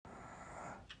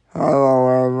Hello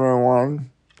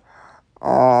everyone.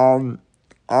 I'm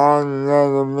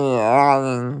gonna be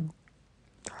adding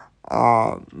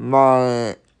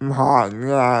my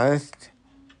podcast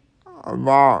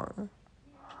about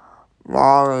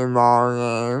volleyball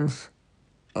games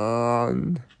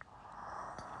and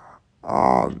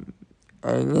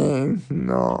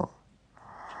occasional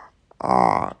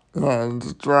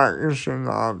construction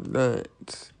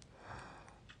updates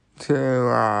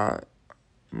to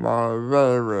my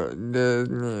favorite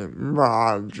Disney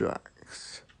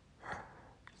projects.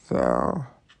 So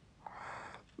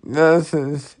this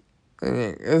is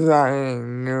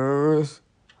exciting news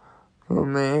for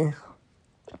me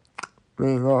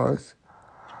because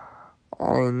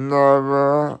I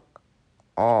never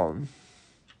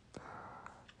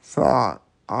thought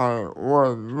I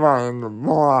would find a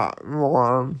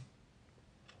platform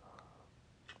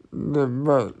to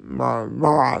put my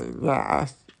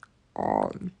podcast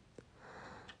on.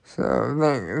 So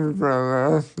thank you for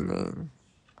listening.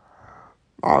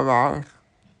 Bye bye.